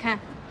点了？你看，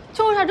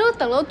就是啊，这都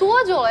等了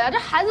多久了呀？这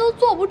孩子都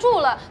坐不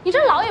住了。你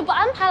这老也不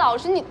安排老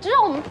师，你这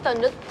让我们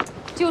等着。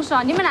就是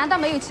啊，你们难道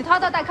没有其他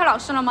的代课老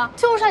师了吗？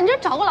就是啊，你这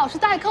找个老师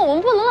代课，我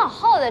们不能老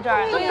耗在这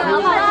儿。对呀，好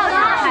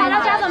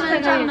了，家长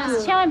们，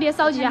千万别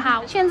着急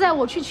哈。现在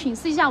我去请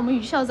示一下我们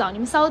于校长，你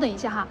们稍等一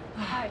下哈。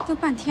都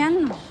半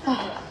天了，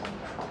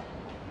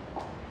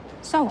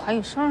下午还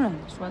有事儿呢，你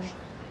说的。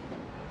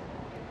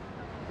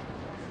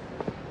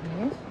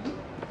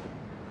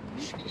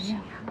谁呀？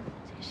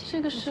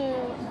这个是。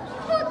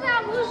不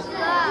打不死。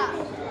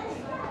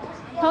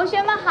同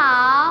学们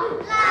好。老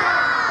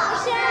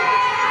师好。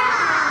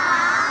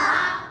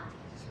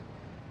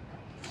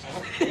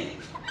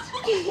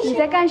你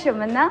在干什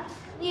么呢？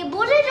你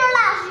不是周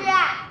老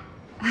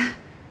师。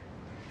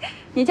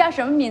你叫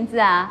什么名字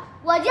啊？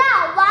我叫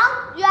王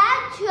源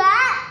泉。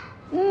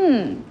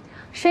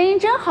声音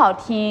真好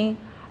听，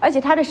而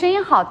且他的声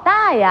音好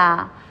大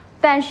呀。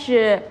但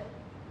是，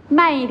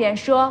慢一点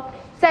说，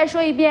再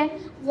说一遍。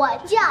我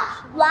叫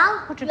王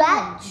源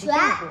泉。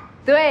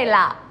对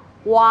了，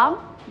王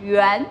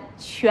源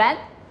泉。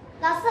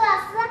老师，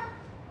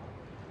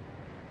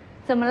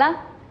怎么了？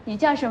你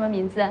叫什么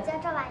名字？叫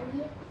赵婉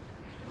一。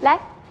来，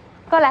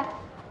过来，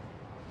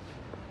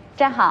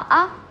站好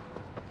啊。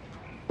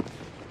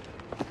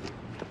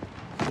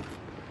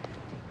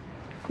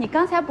你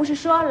刚才不是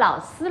说老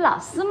师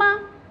吗？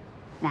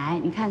来，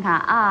你看看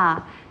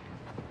啊，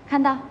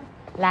看到，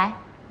来，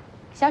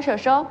小手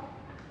手，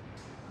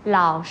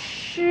老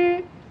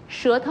师，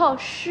舌头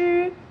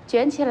诗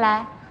卷起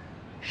来，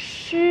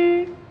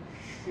诗，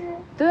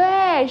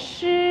对，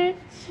诗，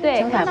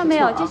对，看到没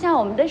有？就像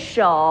我们的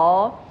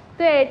手，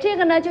对，这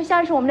个呢就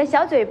像是我们的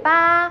小嘴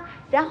巴，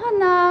然后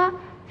呢，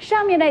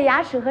上面的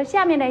牙齿和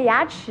下面的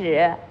牙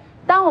齿，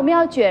当我们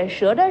要卷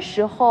舌的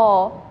时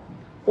候，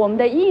我们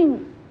的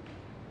硬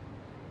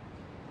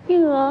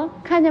额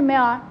看见没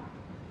有？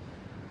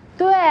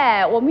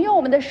对，我们用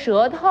我们的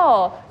舌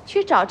头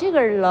去找这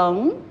个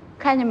棱，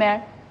看见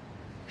没？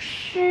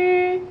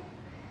诗，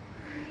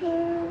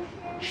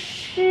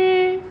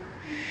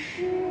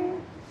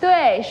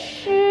对，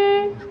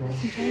诗，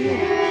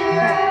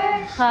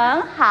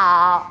很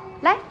好，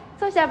来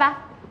坐下吧。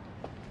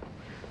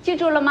记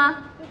住了吗？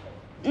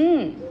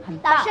很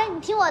棒。老师，你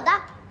听我的。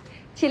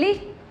起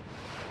立。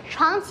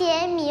床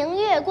前明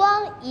月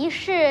光，疑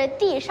是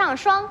地上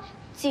霜。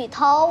举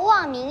头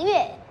望明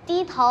月，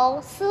低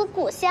头思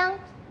故乡。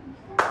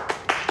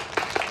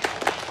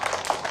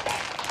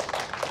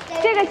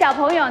这个小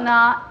朋友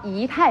呢，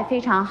仪态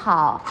非常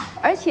好，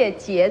而且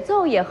节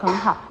奏也很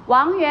好。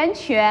王源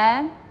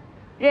泉，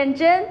认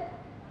真，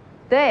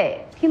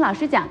对，听老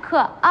师讲课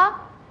啊。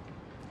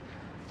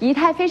仪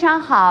态非常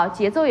好，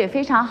节奏也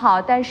非常好，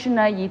但是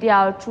呢，一定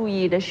要注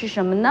意的是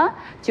什么呢？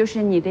就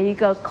是你的一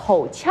个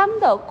口腔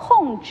的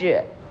控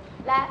制。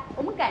来，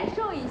我们感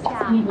受一下，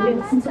慢慢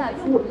的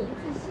用鼻子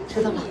吸气。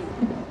知道了。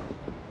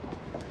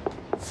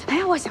哎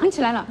呀，我想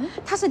起来了，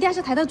他是电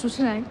视台的主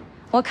持人，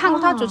我看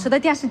过他主持的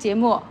电视节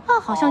目。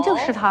好像就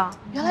是他。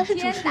原来是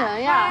主持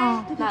人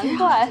呀，难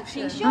怪。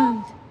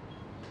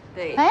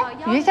对。哎，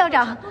于校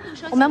长，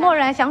我们默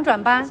然想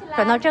转班，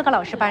转到这个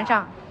老师班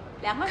上。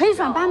可以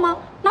转班吗？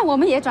那我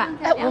们也转。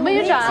哎，我们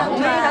也转，我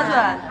们也想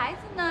转。孩子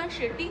呢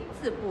是丁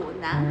字部，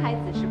男孩子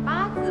是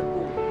八字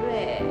部。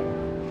对，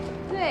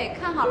对，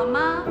看好了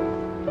吗？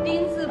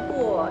丁字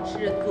部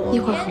是左边。一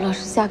会儿何老师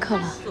下课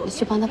了，你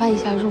去帮他办一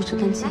下入职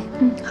登记。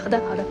好的，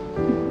好的。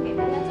给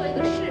大家做一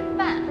个示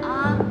范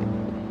啊，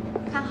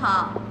看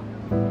好。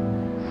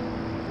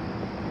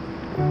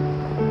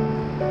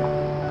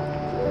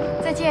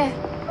再见，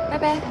拜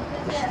拜。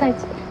再见。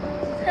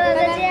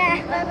再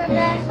见，拜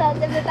拜，嫂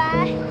子拜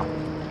拜。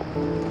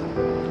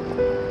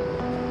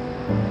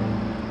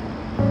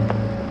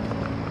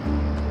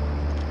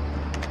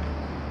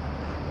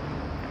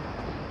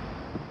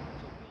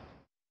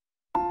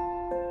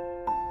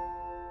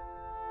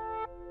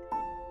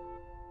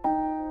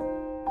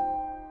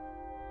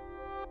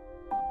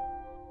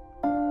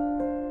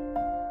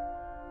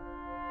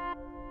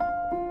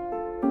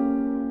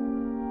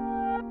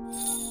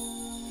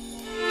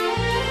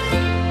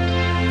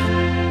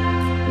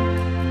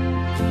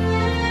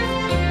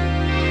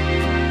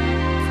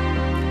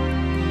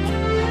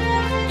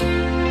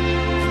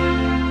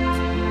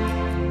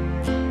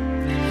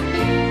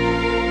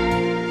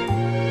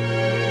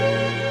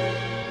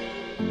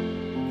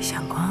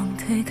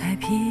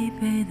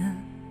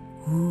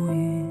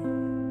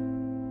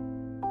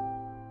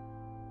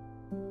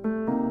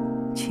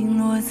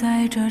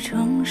在这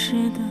城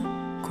市的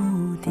谷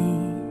底，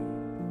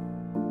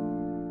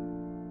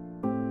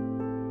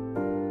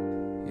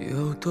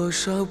有多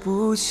少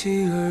不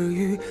期而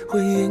遇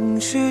会延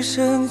续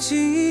成记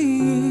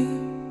忆，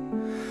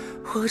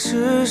或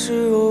只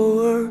是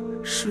偶尔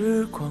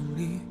时光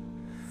里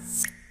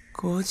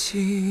过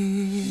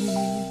期。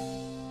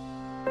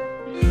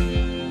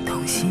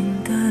同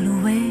行的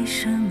路为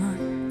什么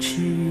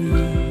迟疑？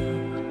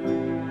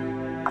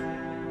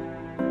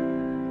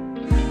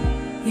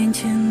眼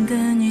前的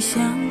你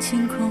像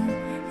晴空，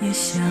也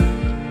像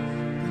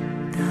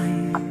大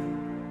雨。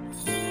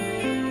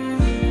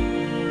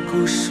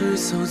故事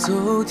走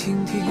走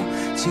停停，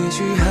结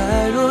局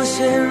还若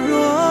现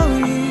若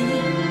隐，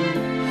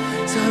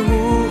在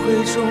误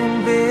会中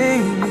背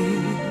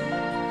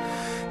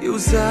离，又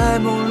在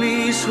梦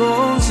里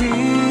憧憬。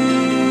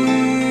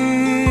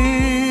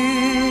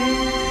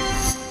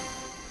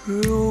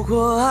如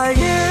果爱也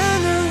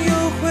能有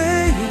回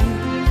应，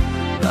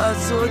把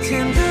昨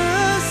天的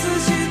思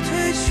绪褪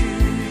去，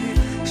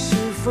是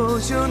否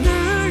就能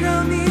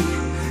让你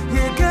也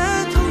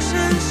感同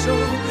身受？